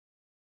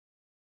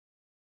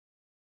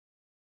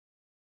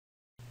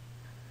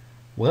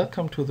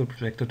Welcome to the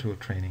Projektor tool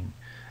training.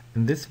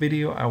 In this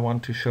video I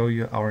want to show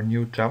you our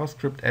new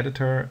JavaScript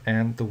editor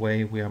and the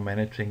way we are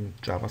managing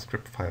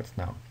JavaScript files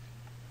now.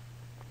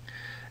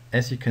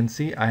 As you can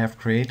see, I have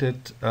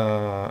created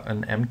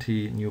an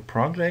empty new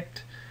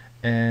project,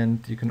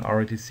 and you can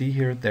already see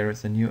here there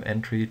is a new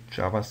entry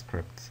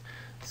JavaScripts.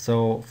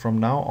 So from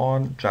now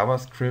on,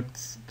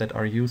 JavaScripts that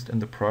are used in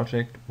the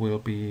project will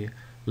be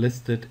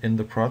listed in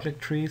the project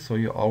tree, so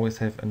you always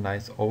have a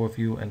nice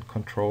overview and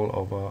control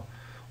over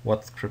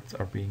what scripts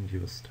are being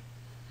used.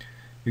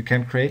 You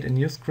can create a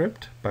new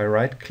script by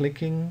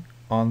right-clicking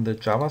on the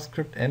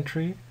JavaScript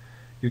entry.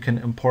 You can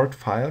import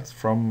files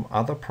from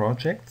other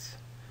projects.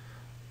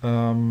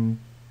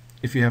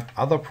 If you have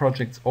other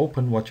projects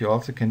open, what you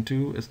also can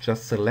do is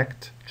just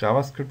select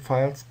JavaScript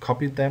files,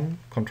 copy them,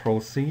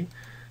 Ctrl-C,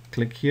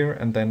 click here,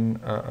 and then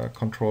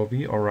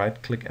Ctrl-V or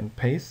right-click and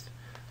paste,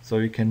 so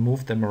you can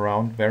move them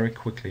around very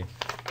quickly.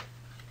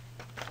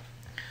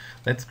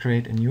 Let's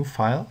create a new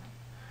file.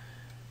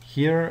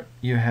 Here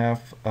you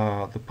have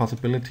the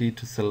possibility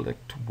to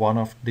select one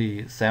of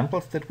the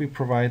samples that we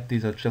provide.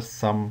 These are just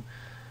some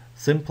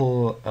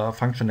simple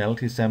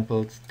functionality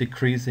samples: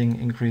 decreasing,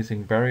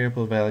 increasing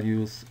variable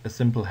values, a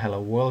simple hello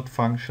world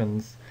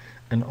functions,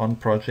 an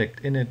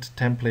on-project init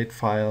template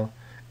file,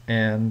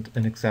 and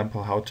an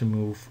example how to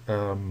move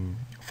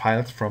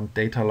files from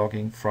data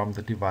logging from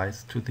the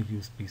device to the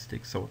USB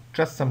stick. So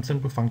just some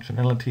simple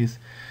functionalities.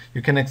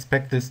 You can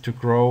expect this to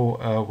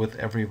grow with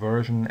every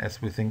version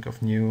as we think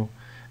of new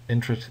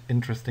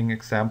interesting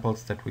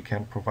examples that we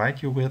can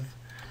provide you with.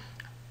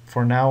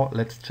 For now,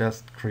 let's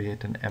just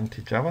create an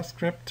empty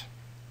JavaScript.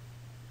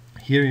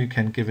 Here you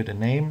can give it a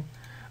name.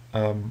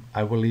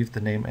 I will leave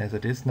the name as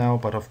it is now,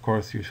 but of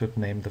course you should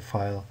name the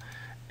file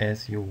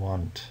as you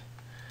want.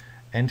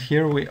 And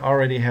here we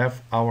already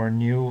have our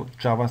new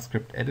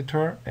JavaScript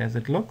editor as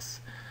it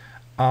looks.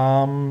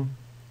 It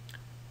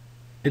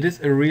is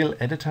a real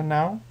editor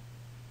now.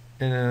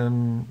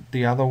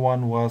 The other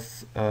one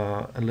was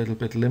a little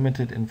bit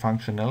limited in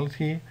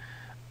functionality.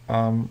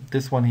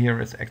 This one here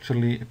is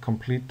actually a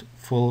complete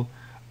full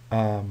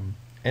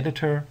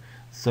editor.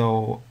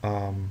 So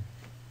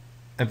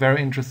a very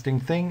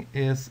interesting thing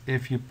is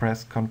if you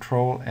press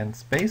Ctrl and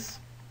space,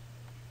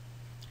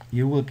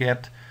 you will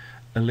get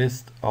a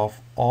list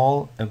of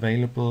all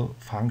available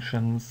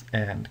functions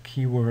and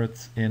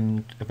keywords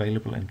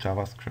available in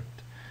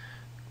JavaScript.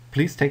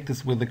 Please take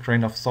this with a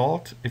grain of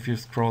salt. If you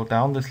scroll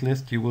down this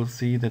list, you will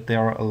see that there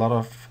are a lot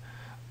of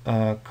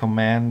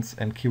commands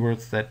and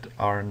keywords that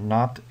are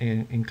not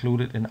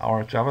included in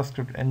our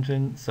JavaScript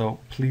engine, so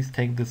please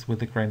take this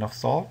with a grain of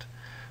salt.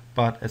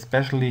 But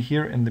especially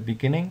here in the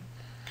beginning,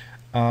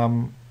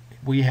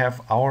 we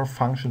have our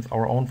functions,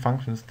 our own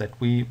functions that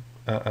we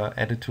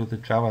added to the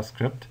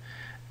JavaScript,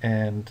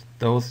 and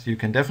those you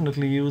can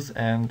definitely use,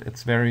 and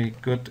it's very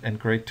good and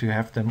great to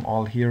have them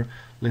all here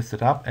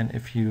listed up. And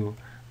if you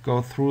go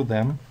through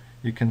them,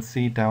 you can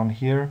see down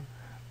here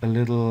a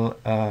little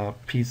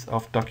piece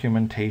of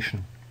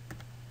documentation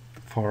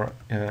for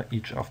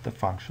each of the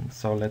functions.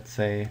 So let's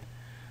say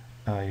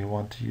you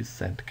want to use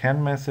send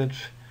can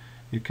message.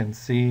 You can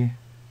see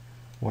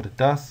what it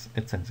does.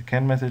 It sends a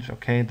can message.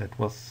 Okay, that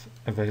was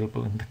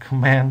available in the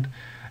command,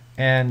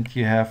 and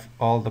you have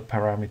all the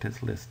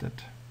parameters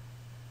listed.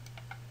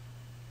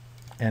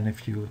 And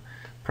if you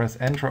press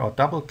enter or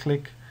double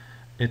click,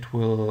 it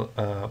will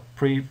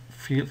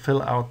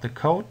fill out the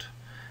code.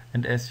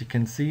 And as you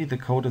can see, the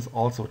code is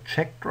also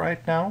checked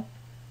right now,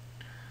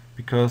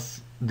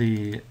 because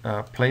the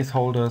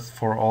placeholders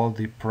for all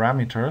the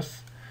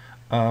parameters,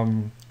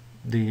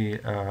 the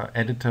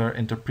editor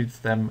interprets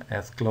them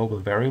as global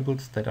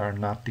variables that are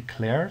not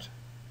declared.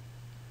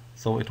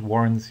 So it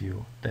warns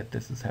you that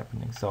this is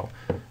happening. So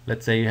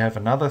let's say you have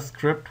another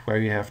script where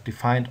you have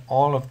defined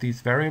all of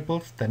these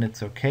variables, then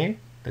it's okay.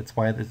 That's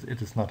why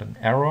it is not an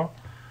error.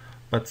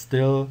 But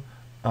still,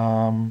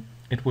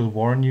 it will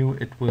warn you.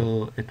 It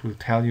will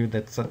tell you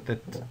that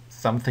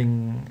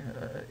something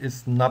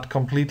is not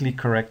completely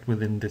correct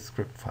within this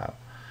script file.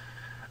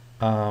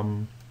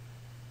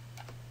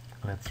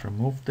 Let's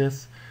remove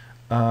this.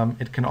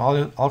 It can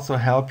also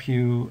help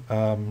you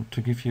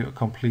to give you a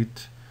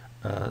complete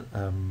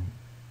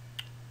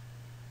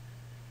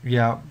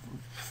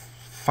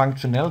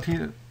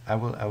functionality. I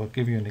will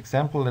give you an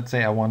example. Let's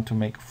say I want to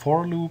make a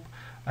for loop.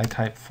 I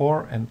type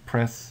for and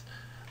press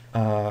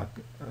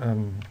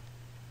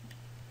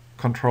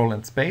Control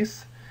and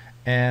space,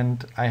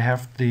 and I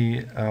have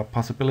the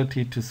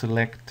possibility to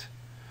select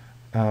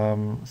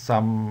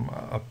some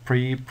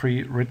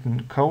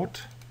pre-written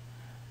code.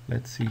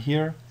 Let's see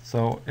here.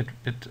 So it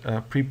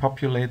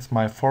pre-populates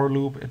my for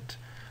loop.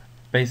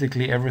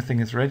 Basically everything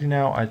is ready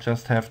now. I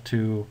just have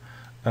to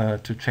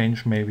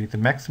change maybe the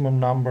maximum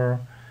number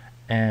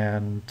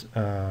and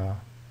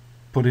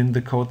put in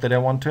the code that I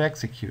want to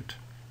execute.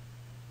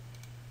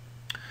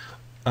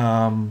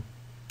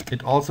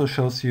 It also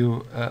shows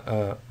you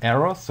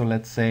errors. So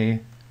let's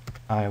say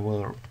I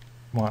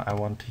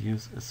want to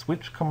use a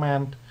switch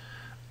command.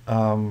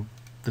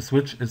 the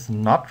switch is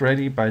not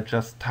ready by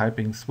just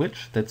typing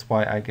switch. That's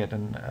why I get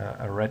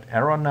a red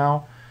error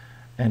now,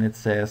 and it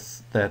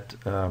says that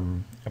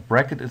a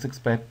bracket is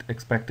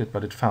expected,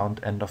 but it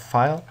found end of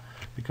file,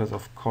 because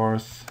of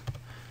course,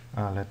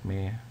 let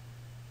me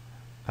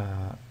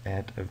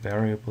add a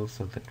variable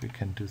so that we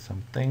can do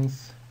some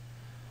things.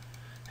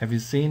 Have you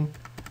seen?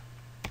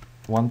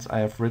 Once I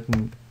have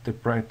written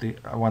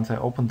once I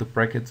opened the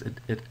brackets,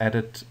 it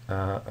added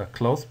a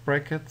close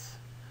brackets.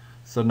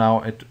 So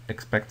now it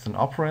expects an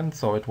operand,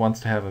 so it wants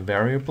to have a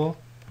variable.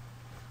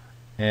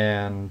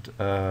 And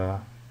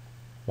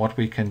what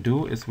we can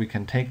do is we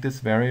can take this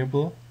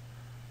variable,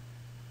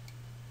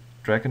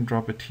 drag and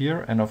drop it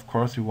here, and of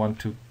course we want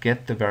to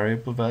get the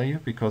variable value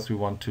because we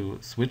want to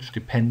switch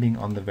depending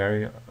on the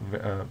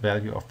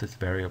value of this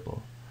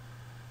variable.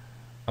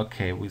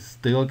 Okay, we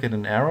still get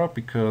an error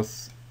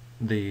because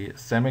the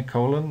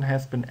semicolon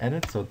has been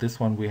added, so this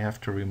one we have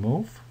to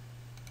remove.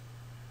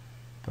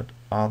 But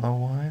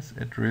otherwise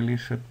it really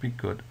should be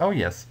good. Oh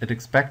yes, it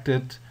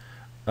expected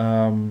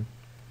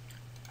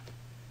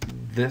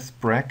this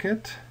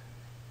bracket.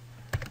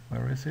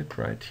 Where is it?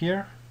 Right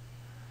here.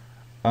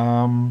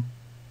 And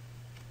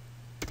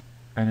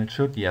it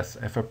should, yes,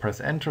 if I press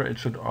enter, it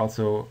should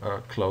also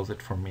close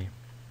it for me.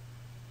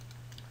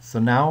 So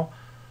now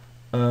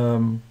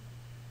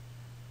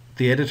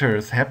the editor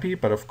is happy,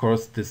 but of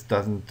course this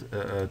doesn't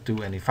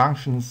do any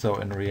functions, so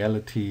in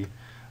reality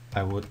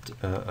I would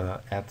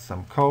add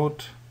some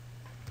code.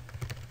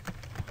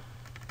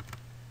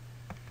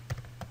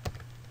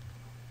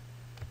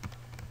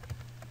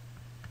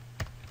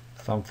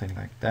 Something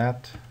like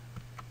that.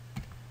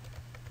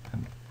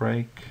 And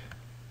break.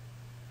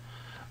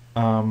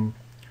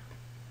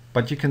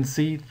 But you can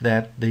see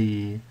that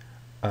the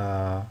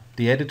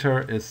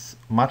editor is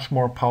much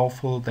more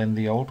powerful than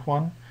the old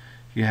one.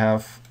 You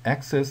have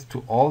access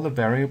to all the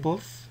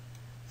variables,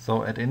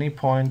 so at any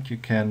point you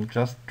can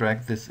just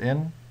drag this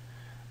in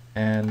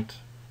and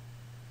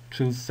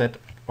choose set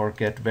or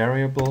get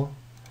variable,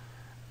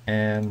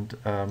 and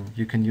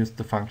you can use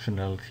the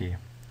functionality.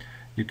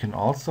 You can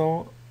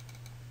also,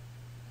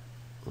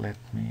 let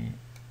me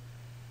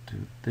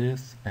do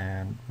this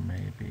and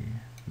maybe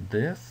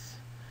this.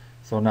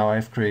 So now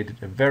I've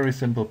created a very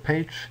simple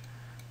page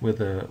with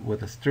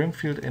a string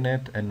field in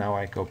it, and now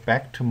I go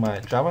back to my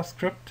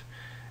JavaScript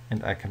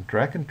and I can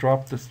drag and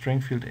drop the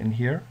string field in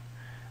here,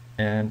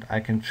 and I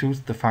can choose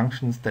the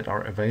functions that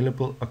are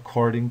available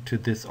according to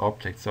this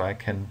object. So I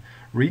can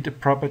read a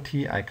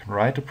property, I can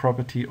write a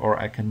property, or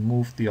I can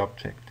move the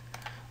object.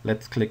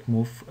 Let's click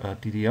move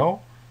DDO.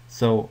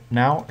 So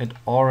now it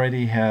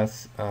already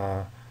has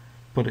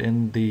put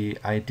in the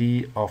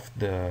ID of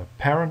the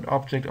parent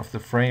object, of the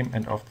frame,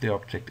 and of the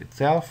object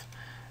itself,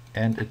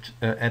 and it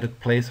added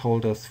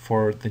placeholders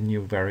for the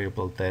new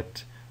variable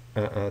that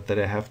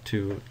I have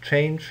to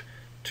change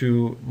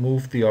to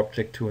move the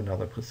object to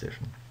another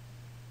position.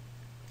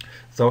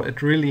 So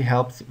it really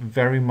helps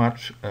very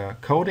much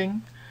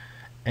coding.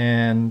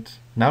 And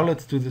now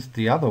let's do this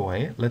the other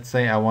way. Let's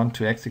say I want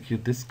to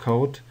execute this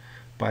code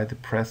by the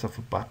press of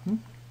a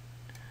button.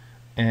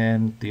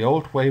 And the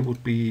old way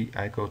would be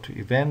I go to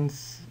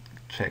events,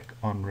 check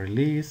on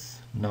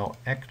release, no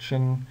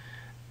action,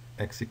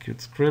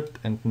 execute script,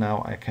 and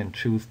now I can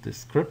choose this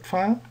script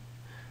file.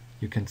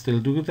 You can still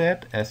do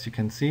that, as you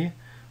can see,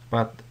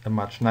 but a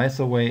much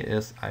nicer way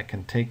is I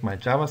can take my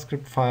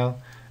JavaScript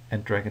file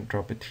and drag and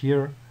drop it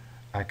here.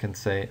 I can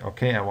say,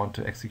 okay, I want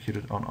to execute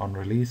it on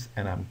release,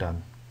 and I'm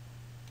done.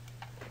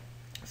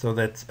 So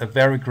that's a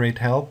very great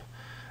help,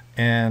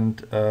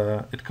 and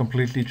it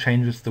completely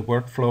changes the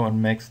workflow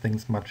and makes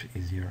things much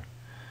easier.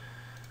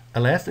 A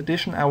last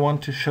addition I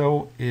want to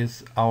show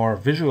is our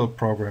visual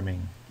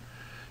programming.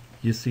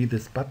 You see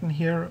this button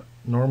here.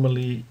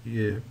 Normally,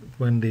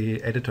 when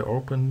the editor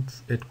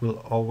opens, it will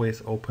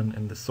always open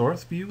in the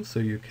source view, so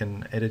you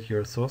can edit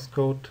your source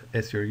code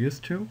as you're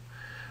used to.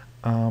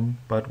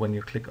 But when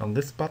you click on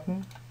this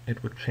button,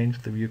 it would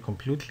change the view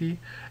completely,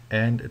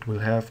 and it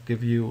will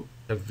give you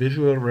a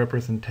visual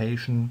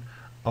representation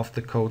of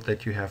the code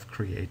that you have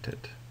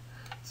created.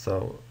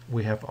 So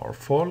we have our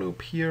for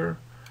loop here,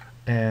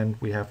 and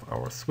we have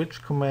our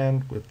switch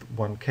command with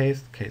one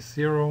case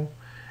 0,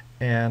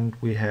 and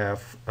we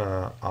have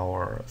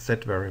our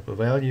set variable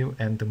value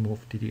and the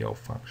move DDO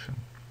function.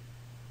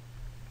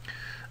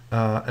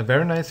 A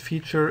very nice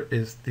feature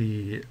is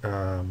the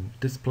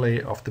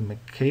display of the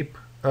McCabe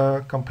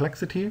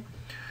complexity.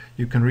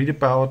 You can read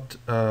about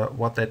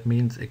what that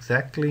means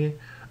exactly,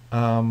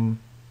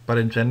 but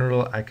in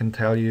general I can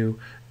tell you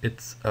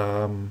it's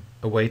a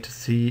way to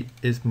see,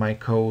 is my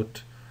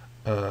code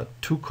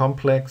too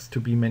complex to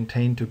be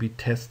maintained, to be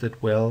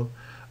tested well.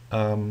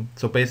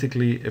 So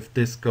basically, if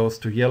this goes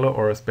to yellow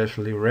or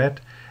especially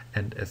red,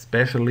 and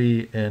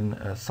especially in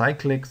a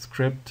cyclic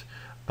script,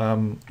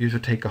 you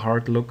should take a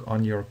hard look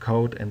on your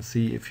code and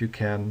see if you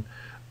can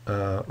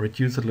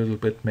reduce it a little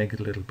bit, make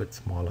it a little bit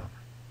smaller.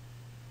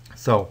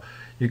 So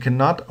you can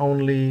not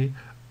only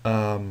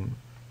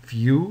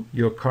view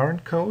your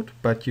current code,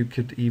 but you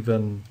could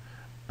even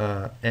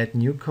add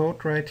new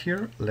code right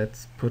here.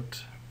 Let's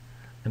put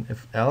an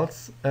if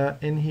else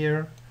in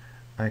here.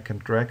 I can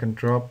drag and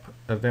drop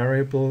a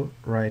variable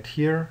right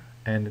here,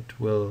 and it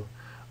will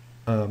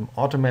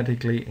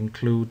automatically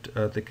include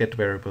the get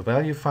variable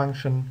value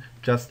function,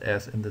 just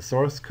as in the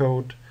source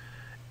code.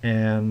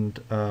 And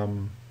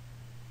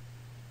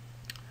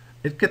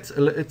it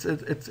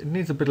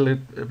needs a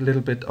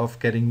little bit of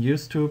getting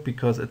used to,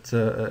 because it's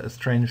a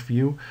strange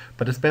view.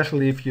 But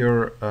especially if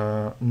you're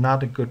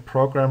not a good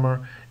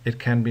programmer, it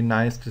can be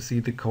nice to see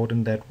the code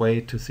in that way,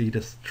 to see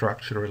the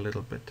structure a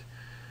little bit.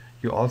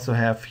 You also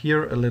have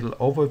here a little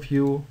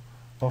overview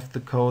of the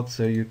code,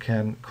 so you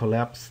can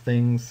collapse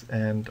things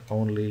and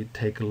only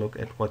take a look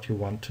at what you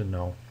want to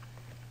know.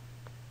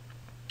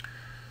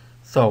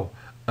 So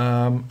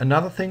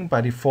another thing, by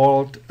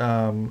default,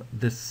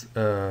 this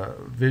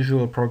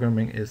visual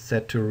programming is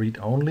set to read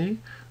only.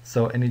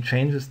 So any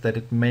changes that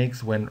it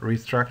makes when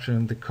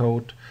restructuring the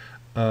code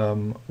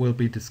will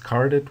be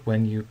discarded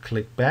when you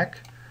click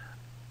back.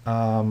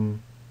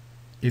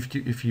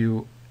 If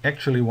you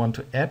actually want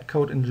to add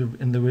code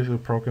in the visual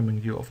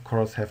programming, you of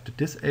course have to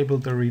disable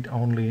the read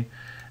only.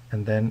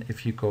 And then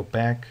if you go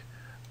back,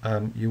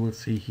 you will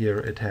see here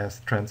it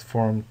has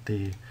transformed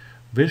the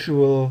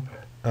visual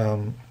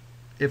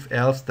if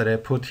else that I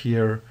put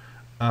here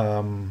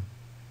to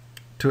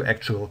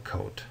actual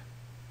code.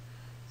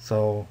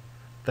 So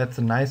that's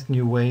a nice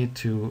new way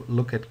to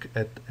look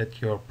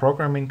at your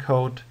programming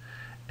code,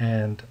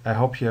 and I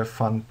hope you have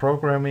fun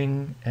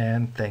programming,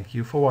 and thank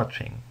you for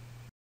watching.